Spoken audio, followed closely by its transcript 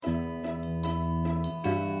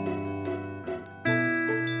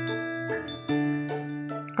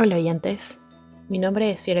Hola oyentes, mi nombre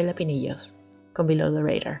es Fiorella Pinillos, con Below the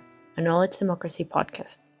Radar, a knowledge democracy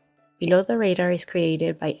podcast. Below the Radar is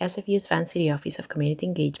created by SFU's Van City Office of Community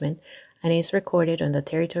Engagement and is recorded on the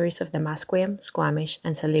territories of the Musqueam, Squamish,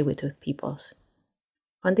 and Tsleil-Waututh peoples.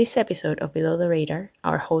 On this episode of Below the Radar,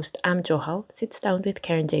 our host Am Johal sits down with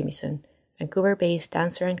Karen Jamieson, Vancouver-based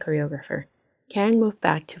dancer and choreographer. Karen moved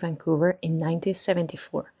back to Vancouver in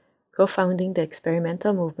 1974, co-founding the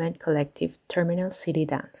experimental movement collective Terminal City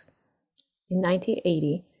Dance. In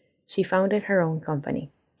 1980, she founded her own company,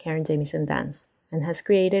 Karen Jamieson Dance, and has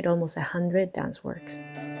created almost 100 dance works.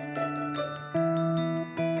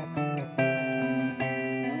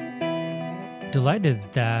 Delighted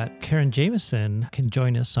that Karen Jamieson can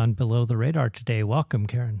join us on Below the Radar today. Welcome,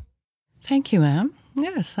 Karen. Thank you, Am.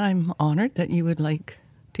 Yes, I'm honored that you would like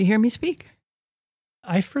to hear me speak.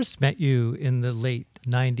 I first met you in the late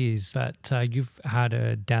 90s, but you've had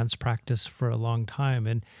a dance practice for a long time.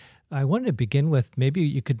 And I wanted to begin with, maybe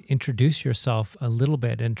you could introduce yourself a little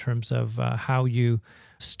bit in terms of how you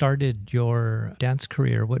started your dance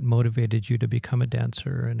career, what motivated you to become a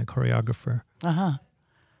dancer and a choreographer.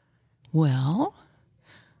 Well,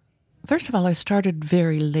 first of all, I started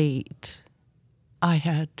very late. I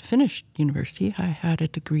had finished university. I had a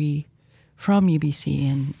degree from UBC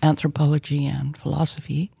in anthropology and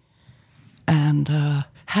philosophy, and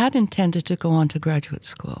had intended to go on to graduate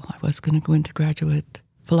school. I was going to go into graduate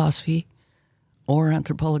philosophy or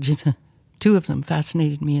anthropology. The two of them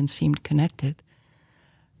fascinated me and seemed connected.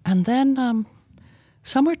 And then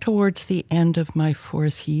somewhere towards the end of my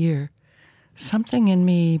fourth year, something in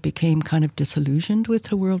me became kind of disillusioned with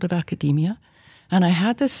the world of academia. And I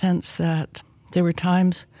had the sense that there were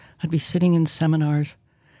times I'd be sitting in seminars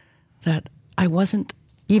that I wasn't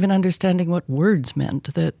even understanding what words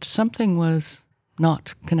meant, that something was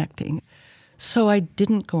not connecting. So I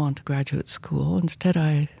didn't go on to graduate school. Instead,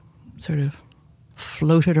 I sort of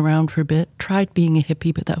floated around for a bit, tried being a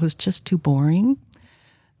hippie, but that was just too boring.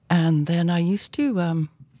 And then I used to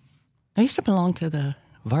belong to the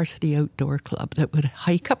varsity outdoor club that would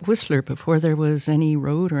hike up Whistler before there was any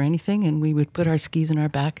road or anything, and we would put our skis in our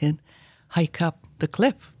back and hike up the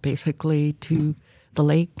cliff, basically, to the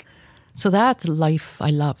lake. So that's the life I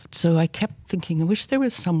loved. So I kept thinking, I wish there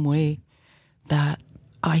was some way that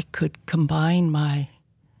I could combine my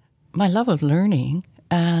love of learning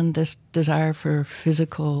and this desire for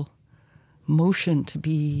physical motion to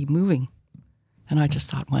be moving. And I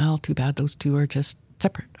just thought, well, too bad those two are just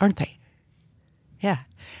separate, aren't they? Yeah.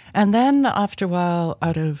 And then after a while,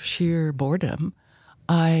 out of sheer boredom,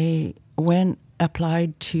 I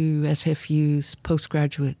applied to SFU's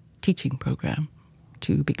postgraduate teaching program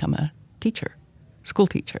to become a teacher, school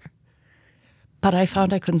teacher. But I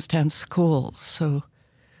found I couldn't stand school, so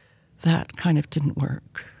that kind of didn't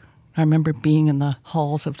work. I remember being in the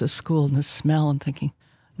halls of the school and the smell and thinking,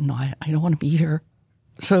 no, I don't want to be here.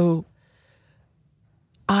 So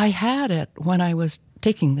I had it when I was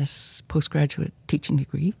taking this postgraduate teaching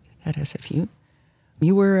degree at SFU.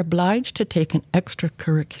 You were obliged to take an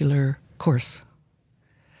extracurricular course.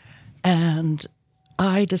 And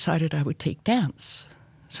I decided I would take dance.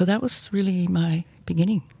 So that was really my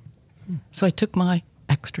beginning. So I took my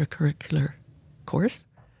extracurricular course,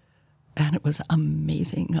 and it was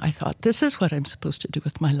amazing. I thought, this is what I'm supposed to do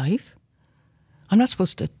with my life. I'm not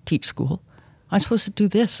supposed to teach school. I'm supposed to do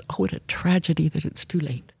this. Oh, what a tragedy that it's too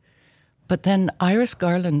late. But then Iris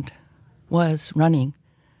Garland was running.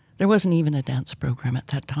 There wasn't even a dance program at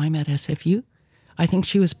that time at SFU. I think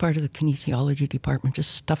she was part of the kinesiology department,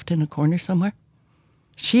 just stuffed in a corner somewhere.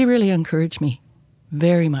 She really encouraged me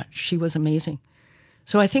very much. She was amazing.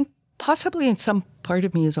 So I think possibly in some part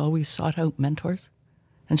of me has always sought out mentors.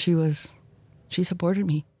 And she supported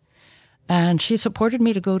me. And she supported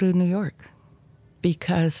me to go to New York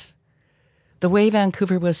because the way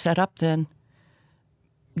Vancouver was set up then,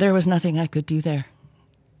 there was nothing I could do there.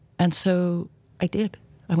 And so I did.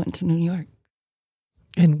 I went to New York.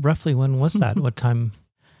 And roughly when was that? What time?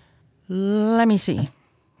 Let me see.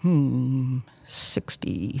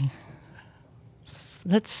 60.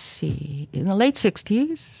 Let's see. In the late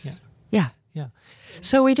 60s? Yeah.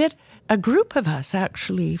 So we did, a group of us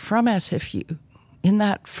actually from SFU in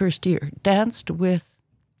that first year danced with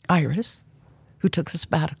Iris, who took a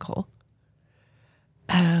sabbatical.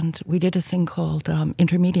 And we did a thing called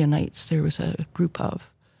Intermedia Nights. There was a group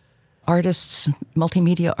of artists,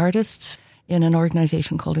 multimedia artists, in an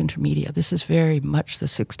organization called Intermedia. This is very much the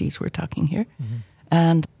 60s we're talking here. Mm-hmm.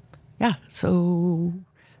 And so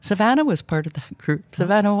Savannah was part of that group.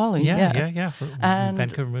 Savannah Walling. Yeah. And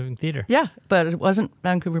Vancouver Moving Theatre. Yeah, but it wasn't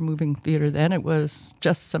Vancouver Moving Theatre then. It was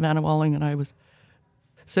just Savannah Walling and I was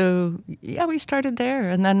So, yeah, we started there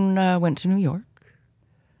and then went to New York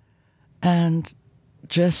and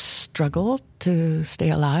just struggled to stay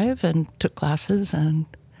alive and took classes and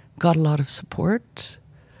got a lot of support.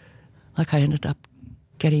 Like I ended up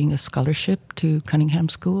getting a scholarship to Cunningham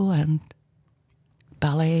School and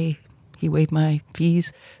ballet. He waived my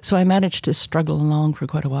fees. So I managed to struggle along for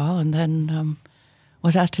quite a while and then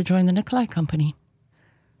was asked to join the Nicolai Company.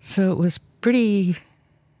 So it was pretty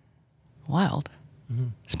wild. Mm-hmm.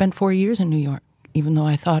 Spent 4 years in New York, even though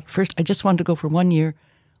I thought first I just wanted to go for 1 year,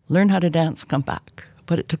 learn how to dance, come back.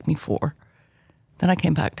 But it took me 4. Then I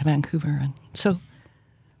came back to Vancouver. And so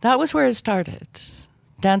that was where it started,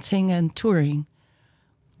 dancing and touring.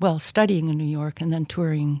 Well, studying in New York and then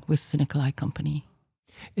touring with the Nicolai Company.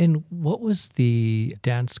 And what was the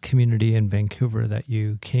dance community in Vancouver that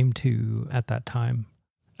you came to at that time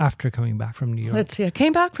after coming back from New York? Let's see. I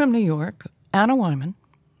came back from New York. Anna Wyman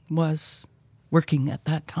was working at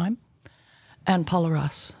that time, and Paula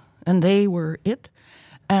Ross. And they were it.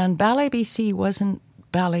 And Ballet BC wasn't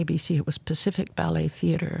Ballet BC. It was Pacific Ballet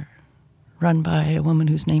Theatre, run by a woman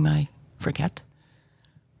whose name I forget.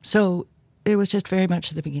 So it was just very much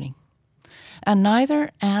the beginning. And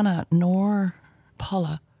neither Anna nor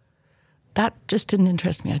Paula, that just didn't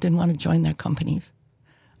interest me. I didn't want to join their companies.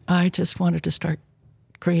 I just wanted to start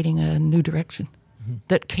creating a new direction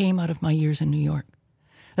that came out of my years in New York.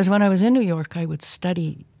 As when I was in New York, I would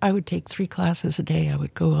study. I would take 3 classes a day. I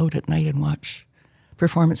would go out at night and watch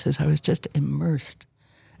performances. I was just immersed.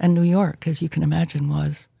 And New York, as you can imagine,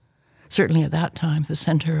 was certainly at that time the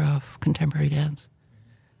center of contemporary dance.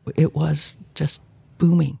 It was just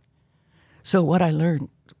booming. So what I learned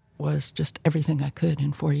was just everything I could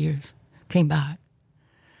in 4 years. Came back.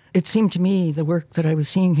 It seemed to me the work that I was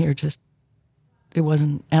seeing here just, it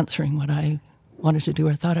wasn't answering what I wanted to do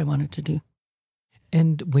or thought I wanted to do.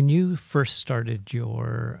 And when you first started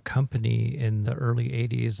your company in the early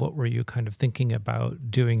 80s, what were you kind of thinking about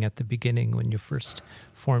doing at the beginning when you first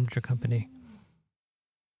formed your company?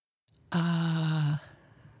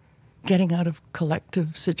 Getting out of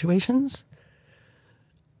collective situations.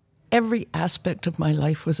 Every aspect of my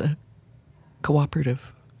life was a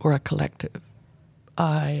cooperative or a collective.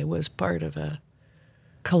 I was part of a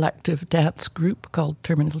collective dance group called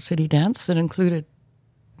Terminal City Dance that included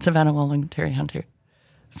Savannah Walling and Terry Hunter.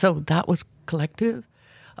 So that was collective.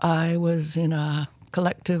 I was in a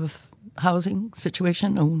collective housing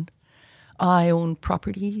situation. I owned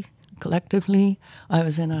property collectively. I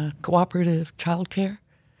was in a cooperative childcare.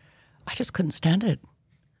 I just couldn't stand it.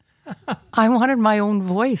 I wanted my own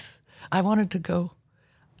voice. I wanted to go.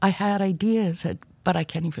 I had ideas, but I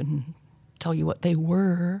can't even tell you what they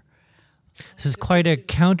were. This is quite a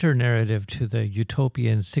counter-narrative to the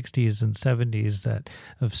utopian 60s and 70s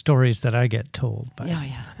of stories that I get told.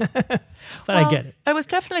 Yeah. But I get it. I was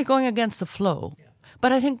definitely going against the flow.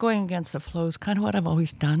 But I think going against the flow is kind of what I've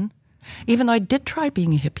always done. Even though I did try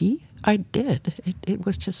being a hippie, I did. It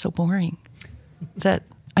was just so boring that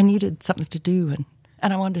I needed something to do,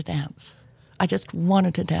 and I wanted to dance. I just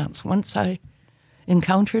wanted to dance. Once I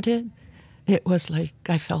encountered it, it was like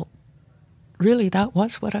I felt really that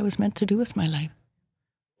was what I was meant to do with my life,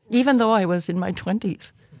 even though I was in my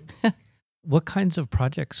 20s. What kinds of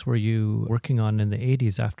projects were you working on in the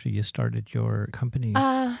 80s after you started your company?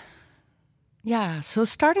 So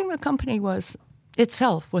starting the company was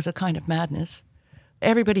a kind of madness.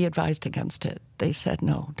 Everybody advised against it. They said,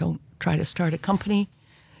 no, don't try to start a company.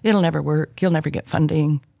 It'll never work. You'll never get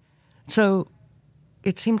funding. So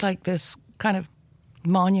it seemed like this kind of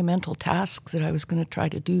monumental task that I was going to try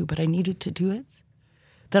to do, but I needed to do it,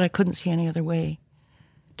 that I couldn't see any other way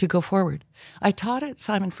to go forward. I taught at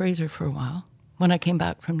Simon Fraser for a while when I came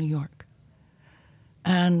back from New York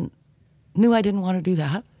and knew I didn't want to do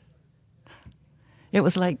that. It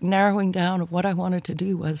was like narrowing down of what I wanted to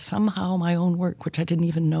do was somehow my own work, which I didn't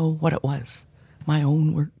even know what it was, my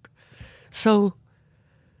own work. So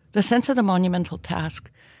the sense of the monumental task,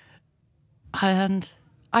 and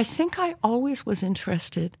I think I always was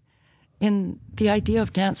interested in the idea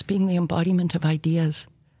of dance being the embodiment of ideas,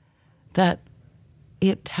 that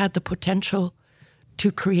it had the potential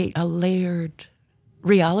to create a layered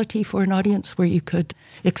reality for an audience where you could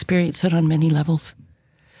experience it on many levels.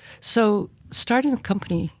 So starting the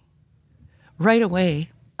company right away,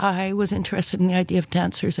 I was interested in the idea of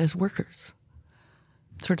dancers as workers,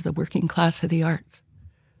 sort of the working class of the arts,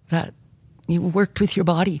 that you worked with your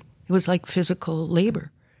body. It was like physical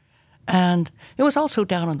labor. And it was also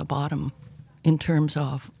down on the bottom in terms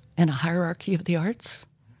of in a hierarchy of the arts.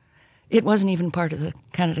 It wasn't even part of the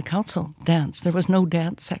Canada Council dance. There was no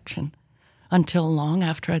dance section until long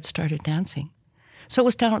after I'd started dancing. So it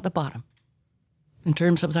was down at the bottom. in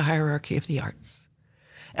terms of the hierarchy of the arts.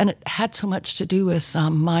 And it had so much to do with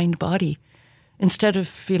mind-body. Instead of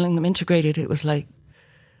feeling them integrated, it was like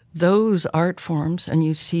those art forms, and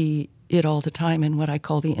you see it all the time in what I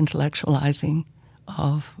call the intellectualizing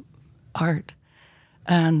of art.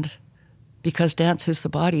 And because dance is the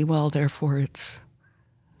body, well, therefore it's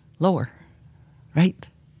lower, right?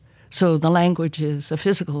 So the language is a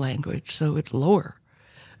physical language, so it's lower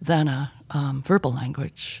than a verbal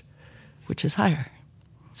language, which is higher.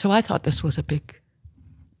 So I thought this was a big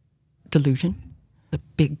delusion, a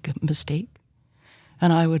big mistake.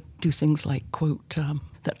 And I would do things like quote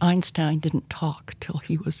that Einstein didn't talk till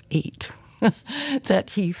he was 8,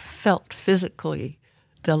 that he felt physically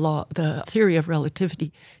the theory of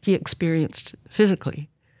relativity he experienced physically.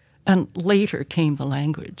 And later came the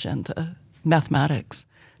language and the mathematics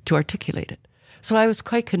to articulate it. So I was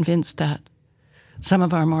quite convinced that some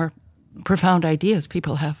of our more profound ideas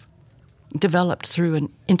people have developed through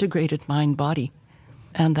an integrated mind-body,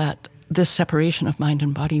 and that this separation of mind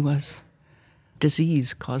and body was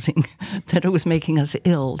disease-causing, that it was making us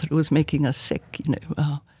ill, that it was making us sick,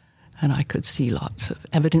 and I could see lots of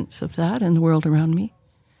evidence of that in the world around me.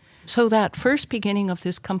 So that first beginning of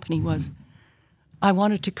this company was, I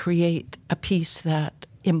wanted to create a piece that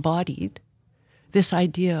embodied this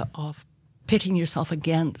idea of pitting yourself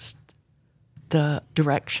against the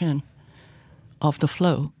direction of the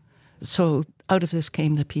flow. So out of this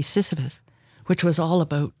came the piece Sisyphus, which was all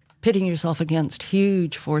about pitting yourself against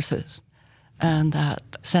huge forces, and that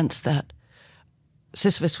sense that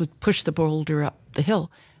Sisyphus would push the boulder up the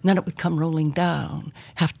hill, and then it would come rolling down,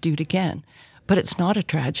 have to do it again. But it's not a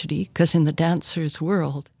tragedy, because in the dancer's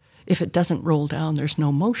world, if it doesn't roll down, there's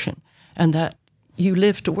no motion, and that you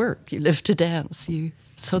live to work, you live to dance.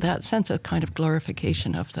 So that sense of kind of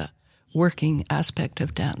glorification of the working aspect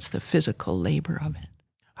of dance, the physical labor of it.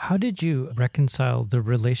 How did you reconcile the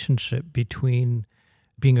relationship between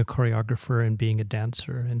being a choreographer and being a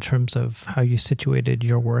dancer in terms of how you situated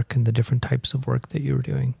your work and the different types of work that you were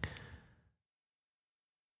doing?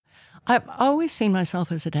 I've always seen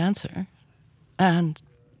myself as a dancer, and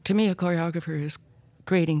to me a choreographer is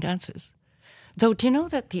creating dances. Though, do you know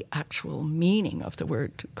that the actual meaning of the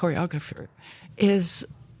word choreographer is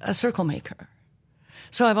a circle maker?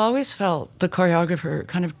 So I've always felt the choreographer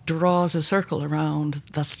kind of draws a circle around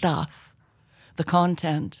the stuff, the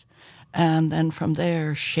content, and then from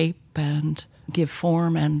there shape and give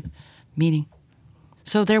form and meaning.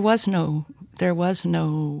 So there was no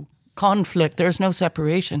conflict, there's no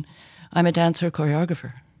separation. I'm a dancer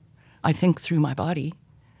choreographer. I think through my body.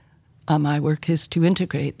 My work is to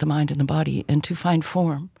integrate the mind and the body and to find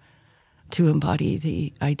form, to embody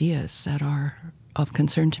the ideas that are of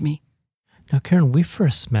concern to me. Now, Karen, we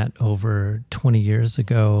first met over 20 years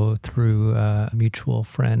ago through a mutual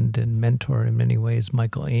friend and mentor in many ways,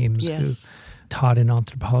 Michael Ames, Yes. who taught in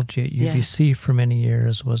anthropology at UBC Yes. for many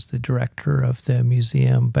years, was the director of the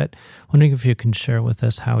museum. But wondering if you can share with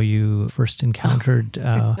us how you first encountered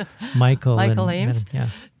Michael. Michael Ames? Yeah.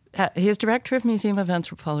 He's director of Museum of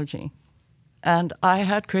Anthropology. And I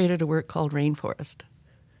had created a work called Rainforest.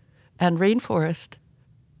 And Rainforest,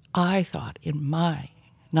 I thought, in my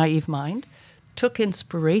naive mind, took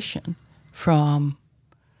inspiration from,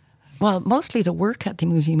 well, mostly the work at the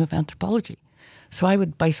Museum of Anthropology. So I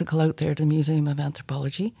would bicycle out there to the Museum of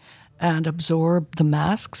Anthropology and absorb the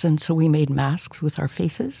masks. And so we made masks with our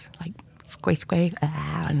faces, like squay, squay,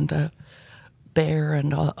 and the bear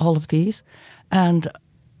and all of these. And,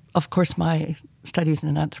 of course, my studies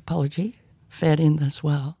in anthropology fed in as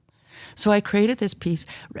well. So I created this piece.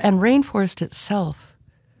 And Rainforest itself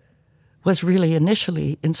was really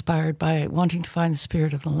initially inspired by wanting to find the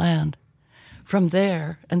spirit of the land. From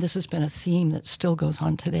there, and this has been a theme that still goes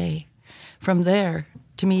on today, from there,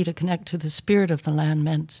 to me, to connect to the spirit of the land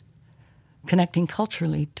meant connecting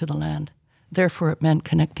culturally to the land. Therefore, it meant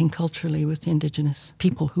connecting culturally with the indigenous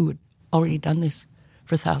people who had already done this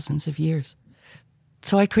for thousands of years.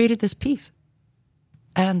 So I created this piece,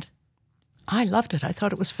 and I loved it. I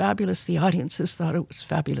thought it was fabulous. The audiences thought it was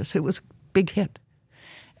fabulous. It was a big hit.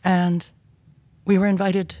 And we were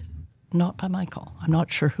invited, not by Michael, I'm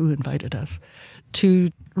not sure who invited us, to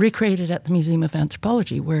recreate it at the Museum of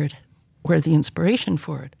Anthropology, where the inspiration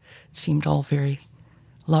for it seemed all very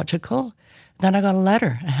logical. Then I got a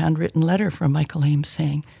handwritten letter from Michael Ames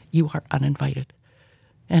saying, "You are uninvited."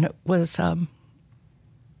 And it was a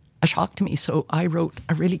shock to me. So I wrote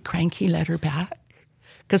a really cranky letter back,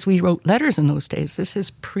 because we wrote letters in those days. This is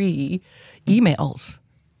pre-emails.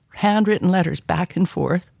 Handwritten letters back and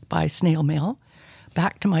forth by snail mail,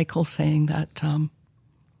 back to Michael saying that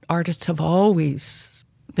artists have always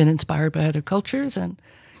been inspired by other cultures, and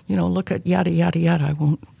look at yada, yada, yada. I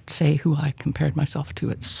won't say who I compared myself to.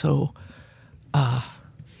 It's so,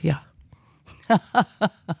 yeah,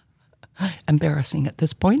 embarrassing at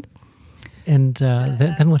this point. And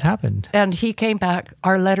then what happened? And he came back.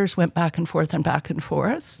 Our letters went back and forth.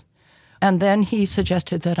 And then he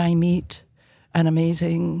suggested that I meet an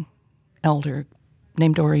amazing elder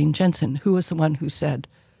named Doreen Jensen, who was the one who said,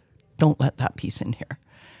 don't let that piece in here.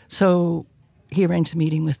 So he arranged a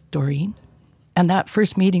meeting with Doreen. And that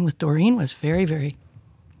first meeting with Doreen was very, very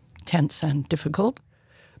tense and difficult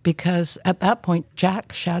because at that point, Jack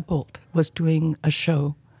Shadbolt was doing a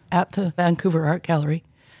show at the Vancouver Art Gallery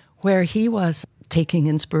where he was taking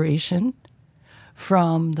inspiration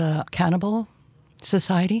from the Cannibal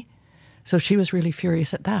Society. So she was really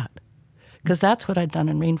furious at that because that's what I'd done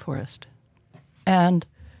in Rainforest. And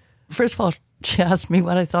first of all, she asked me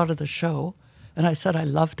what I thought of the show, and I said I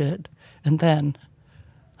loved it. And then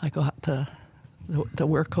I got the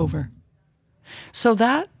work over. So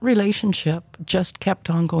that relationship just kept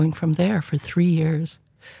on going from there for 3 years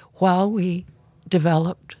while we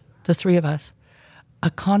developed, the three of us,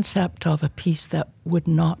 a concept of a piece that would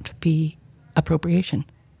not be appropriation,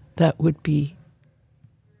 that would be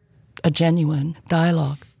a genuine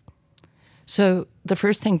dialogue. So the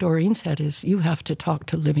first thing Doreen said is, you have to talk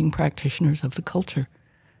to living practitioners of the culture.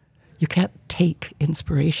 You can't take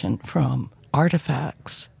inspiration from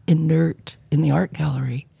artifacts inert in the art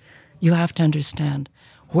gallery. You have to understand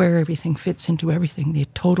where everything fits into everything, the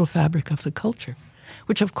total fabric of the culture,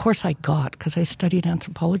 which of course I got because I studied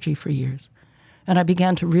anthropology for years. And I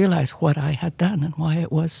began to realize what I had done and why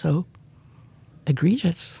it was so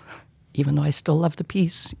egregious, even though I still love the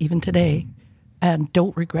piece, even today, and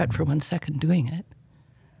don't regret for 1 second doing it,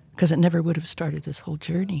 because it never would have started this whole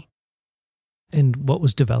journey. And what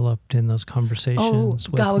was developed in those conversations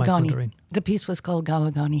with Michael Doreen? The piece was called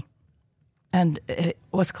Gawagani. And it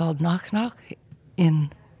was called Knock Knock in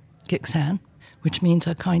Gitxsan, which means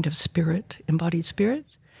a kind of spirit, embodied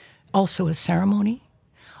spirit. Also a ceremony.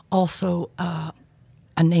 Also a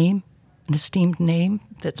name, an esteemed name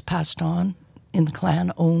that's passed on in the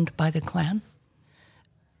clan, owned by the clan.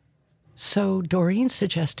 So Doreen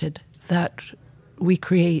suggested that we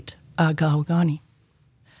create a Gawagani.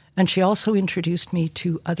 And she also introduced me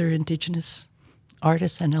to other Indigenous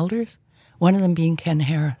artists and elders, one of them being Ken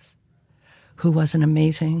Harris, who was an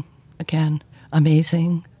amazing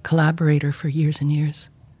collaborator for years and years.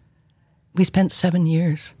 We spent 7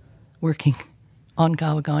 years working on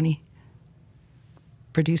Gawagani,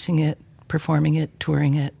 producing it, performing it,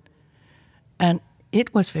 touring it. And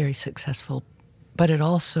it was very successful, but it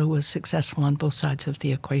also was successful on both sides of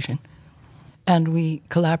the equation. And we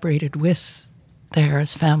collaborated with the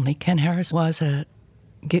Harris family. Ken Harris was a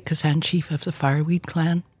Gitxsan chief of the Fireweed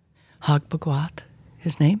clan, Hagbagwat,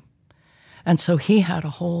 his name. And so he had a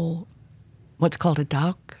whole, what's called a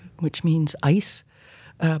dauk, which means ice,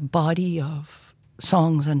 a body of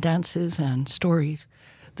songs and dances and stories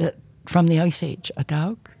that from the Ice Age, a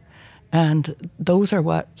dauk. And those are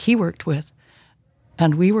what he worked with.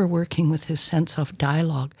 And we were working with his sense of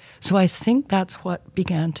dialogue. So I think that's what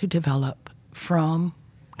began to develop from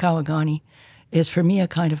Gawagani, is for me a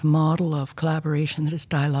kind of model of collaboration that is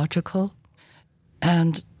dialogical.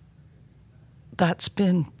 And that's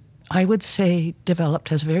been, I would say,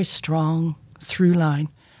 developed as a very strong through line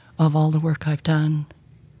of all the work I've done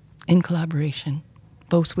in collaboration,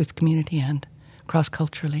 both with community and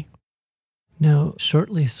cross-culturally. Now,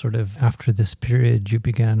 shortly sort of after this period, you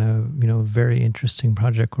began a very interesting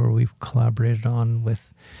project where we've collaborated on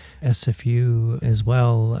with SFU as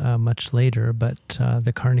well much later, but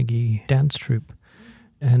the Carnegie Dance Troupe.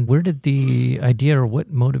 And where did the idea or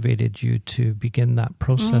what motivated you to begin that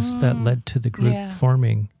process that led to the group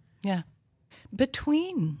forming? Yeah.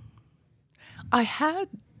 I had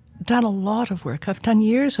done a lot of work. I've done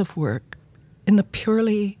years of work in the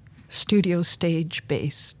purely studio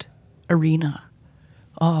stage-based arena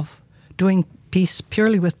of doing piece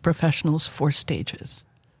purely with professionals for stages.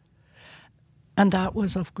 And that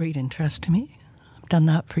was of great interest to me. I've done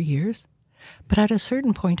that for years. But at a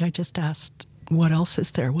certain point, I just asked, what else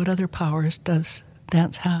is there? What other powers does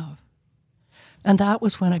dance have? And that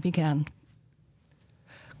was when I began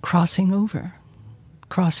crossing into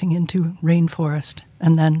Rainforest.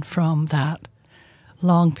 And then from that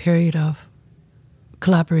long period of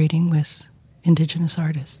collaborating with Indigenous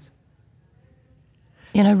artists.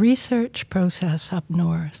 In a research process up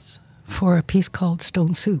north for a piece called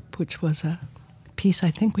Stone Soup, which was a piece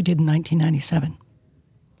I think we did in 1997,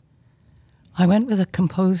 I went with a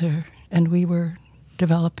composer and we were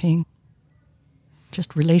developing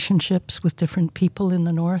just relationships with different people in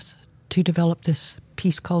the north to develop this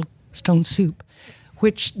piece called Stone Soup,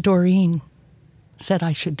 which Doreen said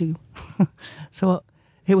I should do. So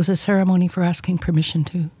it was a ceremony for asking permission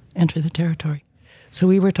to enter the territory. So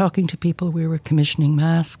we were talking to people, we were commissioning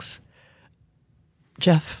masks.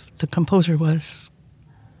 Jeff, the composer, was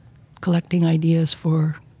collecting ideas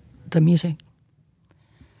for the music.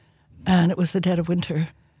 And it was the dead of winter.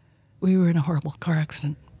 We were in a horrible car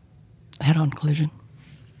accident, head-on collision,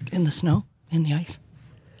 in the snow, in the ice.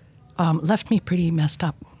 Left me pretty messed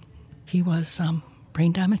up. He was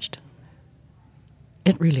brain damaged.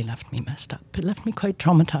 It really left me messed up. It left me quite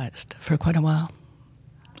traumatized for quite a while.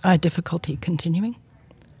 I had difficulty continuing.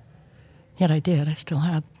 Yet I did. I still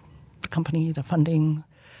had the company, the funding.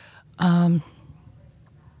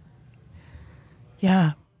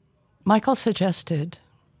 Michael suggested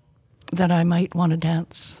that I might want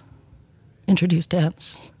to introduce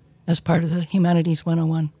dance as part of the Humanities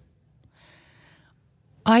 101.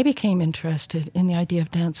 I became interested in the idea of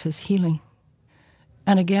dance as healing.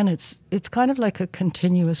 And again, it's kind of like a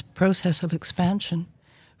continuous process of expansion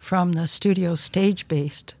from the studio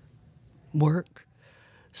stage-based work,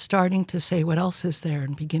 starting to say what else is there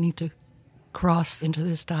and beginning to cross into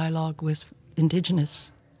this dialogue with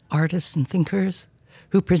Indigenous artists and thinkers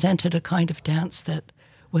who presented a kind of dance that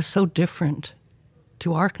was so different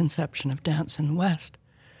to our conception of dance in the West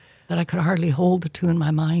that I could hardly hold the two in my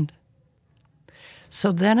mind.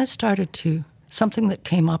 So then it started to, something that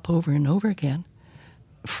came up over and over again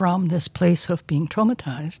from this place of being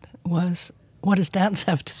traumatized was, what does dance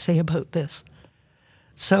have to say about this?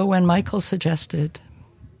 So when Michael suggested,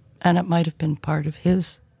 and it might have been part of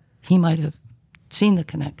he might have seen the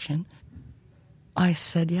connection, I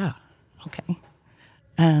said, yeah, okay,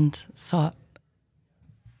 and thought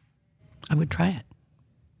I would try it.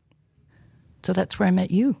 So that's where I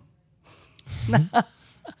met you.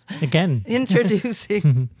 Again.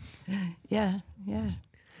 Introducing. Yeah.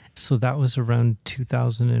 So that was around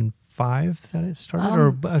 2005 that it started,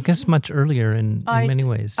 or I guess much earlier in many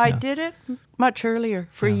ways. I did it much earlier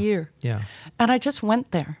for a year. Yeah. And I just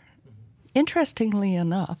went there. Interestingly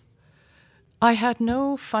enough, I had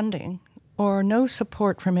no funding or no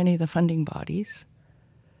support from any of the funding bodies.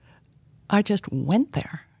 I just went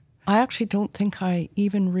there. I actually don't think I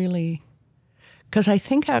even really, because I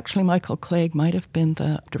think actually Michael Clegg might have been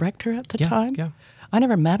the director at the time. Yeah. I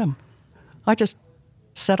never met him. I just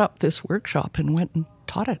set up this workshop and went and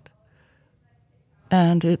taught it.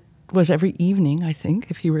 And it was every evening, I think,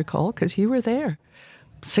 if you recall, because you were there,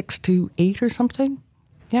 6 to 8 or something.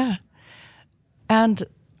 Yeah. And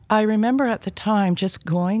I remember at the time just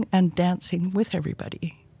going and dancing with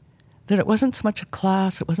everybody. That it wasn't so much a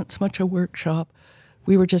class, it wasn't so much a workshop.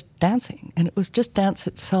 We were just dancing. And it was just dance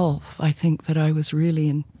itself, I think, that I was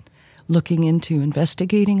really looking into,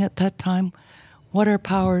 investigating at that time. What are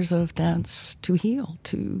powers of dance to heal,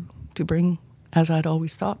 to bring, as I'd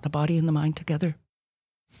always thought, the body and the mind together?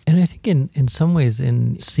 And I think in some ways,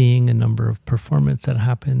 in seeing a number of performances that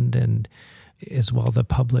happened and as well the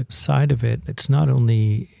public side of it, it's not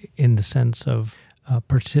only in the sense of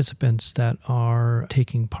participants that are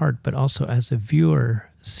taking part, but also as a viewer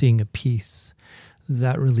seeing a piece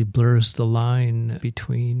that really blurs the line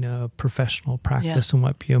between professional practice and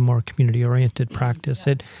what be a more community-oriented practice.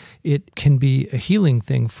 Yeah. It can be a healing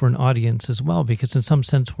thing for an audience as well, because in some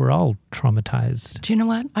sense we're all traumatized. Do you know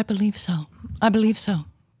what? I believe so.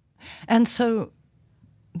 And so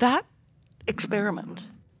that experiment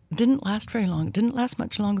didn't last very long. It didn't last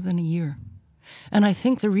much longer than a year. And I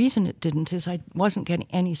think the reason it didn't is I wasn't getting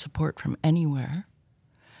any support from anywhere.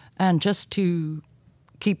 And just to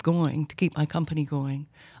keep going, to keep my company going,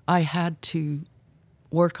 I had to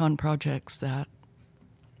work on projects that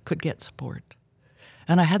could get support.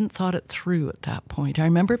 And I hadn't thought it through at that point. I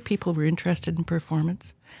remember people were interested in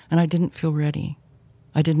performance, and I didn't feel ready.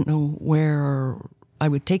 I didn't know where I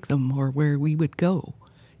would take them or where we would go,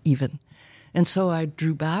 even. And so I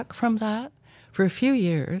drew back from that for a few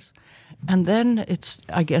years, and then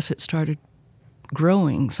I guess it started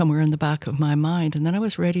growing somewhere in the back of my mind, and then I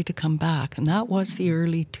was ready to come back, and that was the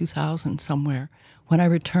early 2000s somewhere when I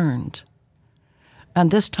returned.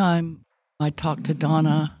 And this time I talked to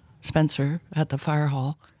Donna Spencer at the Fire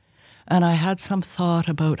Hall, and I had some thought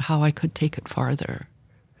about how I could take it farther.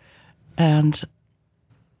 And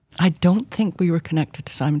I don't think we were connected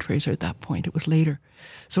to Simon Fraser at that point. It was later.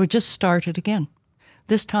 So it just started again.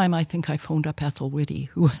 This time I think I phoned up Ethel Whitty,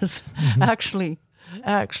 who was actually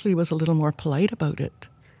was a little more polite about it.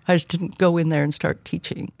 I just didn't go in there and start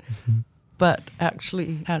teaching, but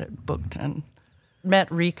actually had it booked and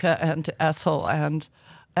met Rika and Ethel and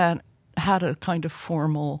had a kind of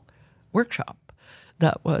formal workshop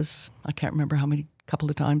that was, I can't remember how many, couple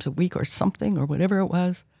of times a week or something or whatever it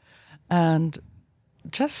was. And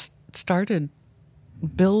just started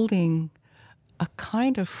building a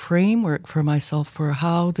kind of framework for myself for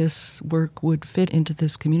how this work would fit into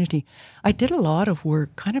this community. I did a lot of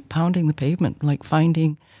work kind of pounding the pavement, like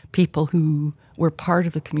finding people who were part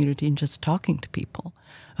of the community and just talking to people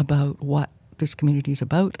about what this community is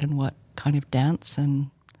about and what kind of dance. And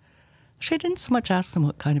actually, I didn't so much ask them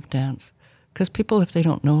what kind of dance, because people, if they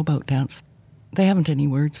don't know about dance, they haven't any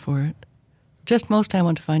words for it. Just mostly I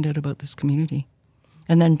want to find out about this community.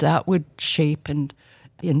 And then that would shape and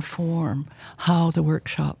inform how the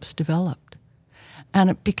workshops developed. And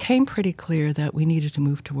it became pretty clear that we needed to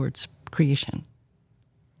move towards creation.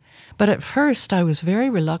 But at first, I was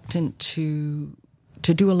very reluctant to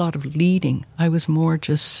do a lot of leading. I was more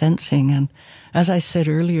just sensing. And as I said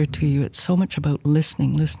earlier to you, it's so much about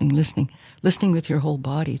listening with your whole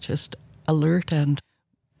body, just alert and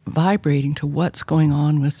vibrating to what's going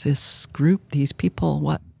on with this group, these people,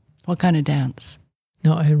 what kind of dance.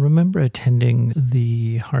 Now, I remember attending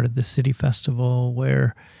the Heart of the City Festival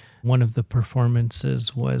where one of the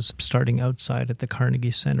performances was starting outside at the Carnegie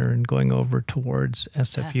Center and going over towards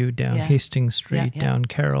SFU, down Hastings Street, down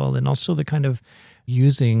Carroll, and also the kind of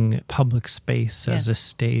using public space as a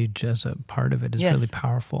stage, as a part of it is really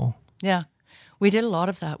powerful. Yeah, we did a lot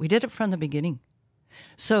of that. We did it from the beginning.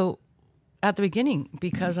 So at the beginning,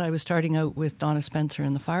 because I was starting out with Donna Spencer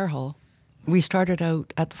in the fire hall, we started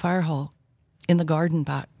out at the fire hall in the garden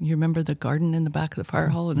back. You remember the garden in the back of the fire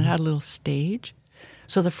hall? And it had a little stage.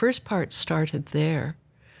 So the first part started there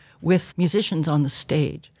with musicians on the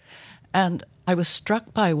stage. And I was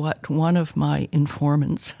struck by what one of my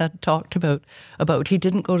informants had talked about he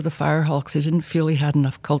didn't go to the fire hall because he didn't feel he had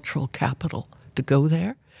enough cultural capital to go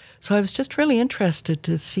there. So I was just really interested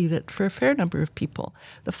to see that for a fair number of people,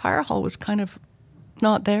 the fire hall was kind of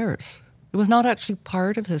not theirs. It was not actually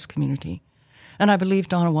part of this community. And I believe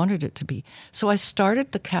Donna wanted it to be. So I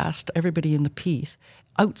started the cast, everybody in the piece,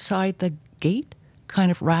 outside the gate, kind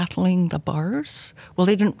of rattling the bars. Well,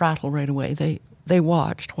 they didn't rattle right away. They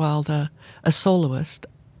watched while a soloist,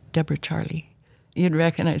 Deborah Charlie, you'd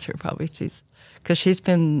recognize her probably, because she's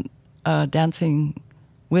been dancing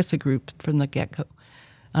with the group from the get-go.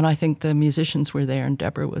 And I think the musicians were there and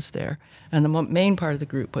Deborah was there. And the main part of the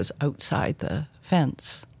group was outside the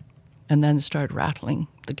fence. And then started rattling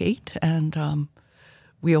the gate, and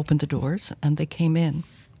we opened the doors, and they came in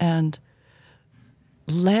and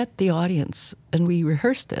led the audience, and we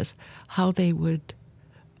rehearsed this, how they would,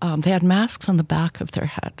 they had masks on the back of their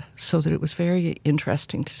head, so that it was very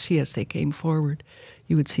interesting to see as they came forward.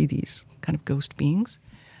 You would see these kind of ghost beings.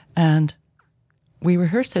 And we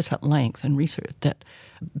rehearsed this at length and researched that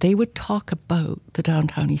they would talk about the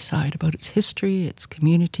downtown east side, about its history, its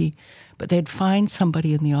community, but they'd find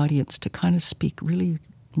somebody in the audience to kind of speak really,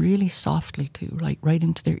 really softly to, like right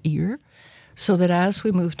into their ear, so that as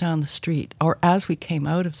we moved down the street, or as we came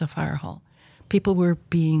out of the fire hall, people were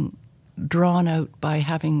being drawn out by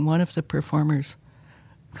having one of the performers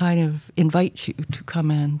kind of invite you to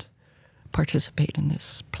come and participate in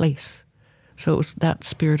this place. So it was that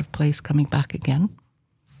spirit of place coming back again.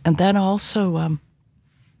 And then also,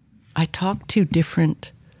 I talked to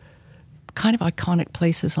different kind of iconic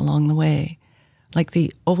places along the way, like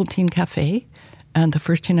the Ovaltine Cafe and the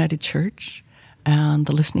First United Church and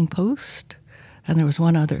the Listening Post, and there was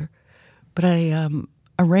one other. But I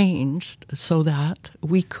arranged so that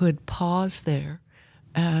we could pause there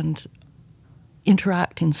and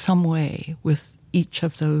interact in some way with each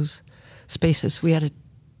of those spaces. We had a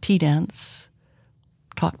tea dance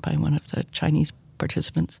taught by one of the Chinese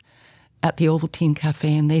participants at the Ovaltine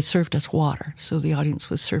Cafe, and they served us water. So the audience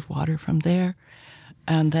was served water from there.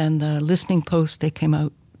 And then the Listening Post, they came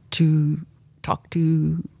out to talk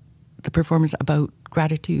to the performers about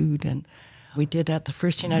gratitude. And we did at the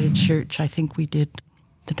First United Church, I think we did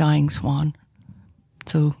The Dying Swan.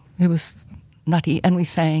 So it was nutty. And we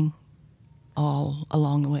sang all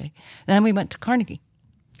along the way. And then we went to Carnegie.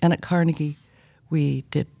 And at Carnegie, we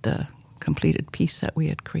did the completed piece that we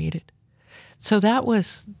had created. So that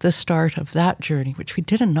was the start of that journey, which we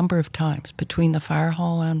did a number of times between the fire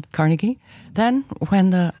hall and Carnegie. Then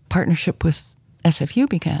when the partnership with SFU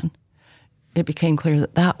began, it became clear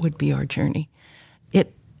that that would be our journey.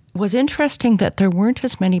 It was interesting that there weren't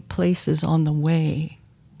as many places on the way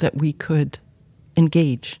that we could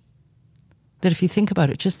engage. That if you think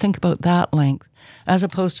about it, just think about that length, as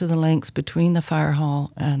opposed to the length between the fire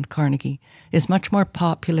hall and Carnegie, is much more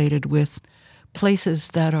populated with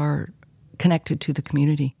places that are connected to the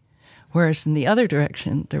community. Whereas in the other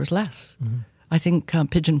direction, there was less. Mm-hmm. I think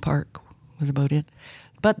Pigeon Park was about it.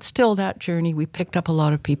 But still, that journey, we picked up a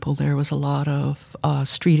lot of people. There was a lot of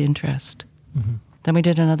street interest. Mm-hmm. Then we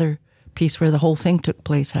did another piece where the whole thing took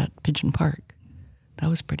place at Pigeon Park. That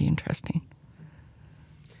was pretty interesting.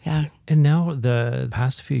 Yeah. And now the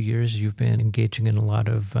past few years, you've been engaging in a lot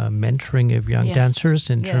of mentoring of young dancers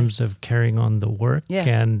in terms of carrying on the work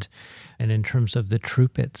and in terms of the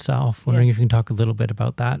troupe itself. Wondering if you can talk a little bit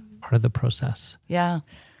about that part of the process. Yeah.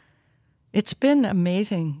 It's been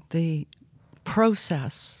amazing, the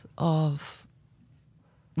process of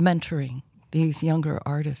mentoring these younger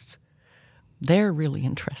artists. They're really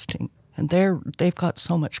interesting, and they've got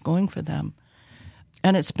so much going for them.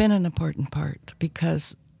 And it's been an important part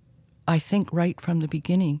because I think right from the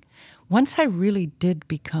beginning, once I really did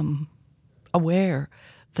become aware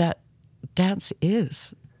that dance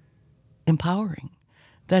is empowering,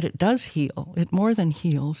 that it does heal, it more than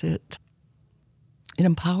heals, it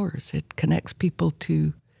empowers, it connects people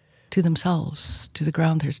to themselves, to the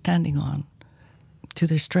ground they're standing on, to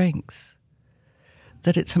their strengths,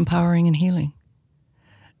 that it's empowering and healing.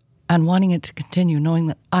 And wanting it to continue, knowing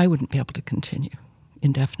that I wouldn't be able to continue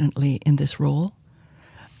indefinitely in this role,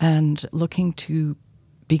 and looking to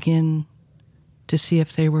begin to see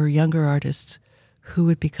if there were younger artists who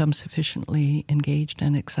would become sufficiently engaged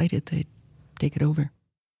and excited they'd take it over.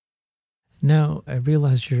 Now, I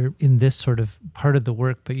realize you're in this sort of part of the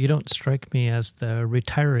work, but you don't strike me as the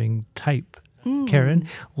retiring type. Karen,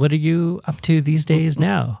 what are you up to these days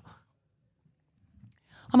now?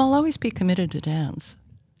 I'll always be committed to dance.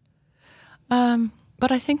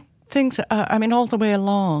 But I think things, all the way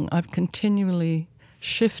along, I've continually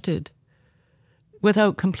shifted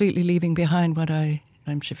without completely leaving behind what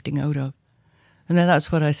I'm shifting out of. And then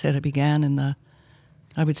that's what I said. I began in the,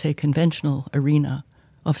 I would say, conventional arena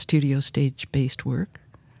of studio stage-based work.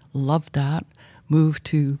 Loved that. Moved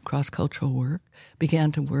to cross-cultural work.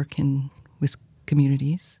 Began to work with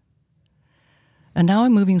communities. And now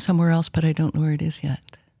I'm moving somewhere else, but I don't know where it is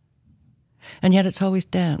yet. And yet it's always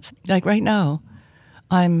dance. Like right now,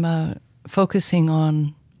 I'm focusing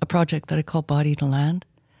on a project that I call Body to Land.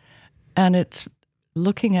 And it's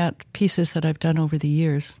looking at pieces that I've done over the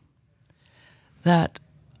years that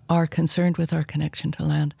are concerned with our connection to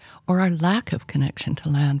land or our lack of connection to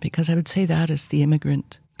land, because I would say that is the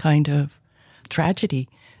immigrant kind of tragedy,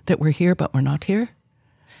 that we're here but we're not here.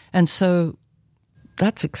 And so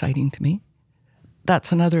that's exciting to me.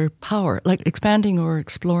 That's another power, like expanding or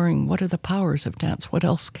exploring what are the powers of dance? What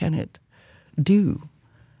else can it do?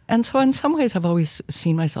 And so in some ways I've always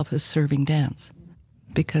seen myself as serving dance,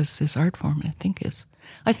 because this art form, I think it's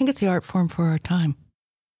the art form for our time.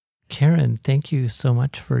 Karen, thank you so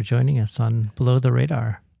much for joining us on Below the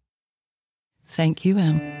Radar. Thank you,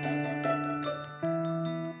 Em.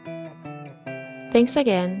 Thanks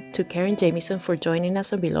again to Karen Jamieson for joining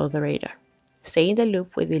us on Below the Radar. Stay in the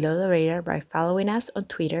loop with Below the Radar by following us on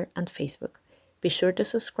Twitter and Facebook. Be sure to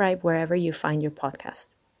subscribe wherever you find your podcast.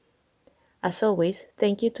 As always,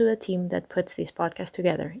 thank you to the team that puts this podcast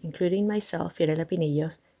together, including myself, Fiorella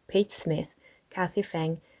Pinillos, Paige Smith, Kathy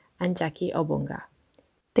Feng, and Jackie Obunga.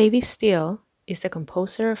 David Steele is the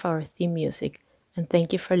composer of our theme music, and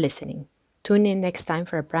thank you for listening. Tune in next time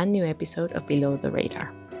for a brand new episode of Below the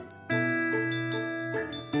Radar.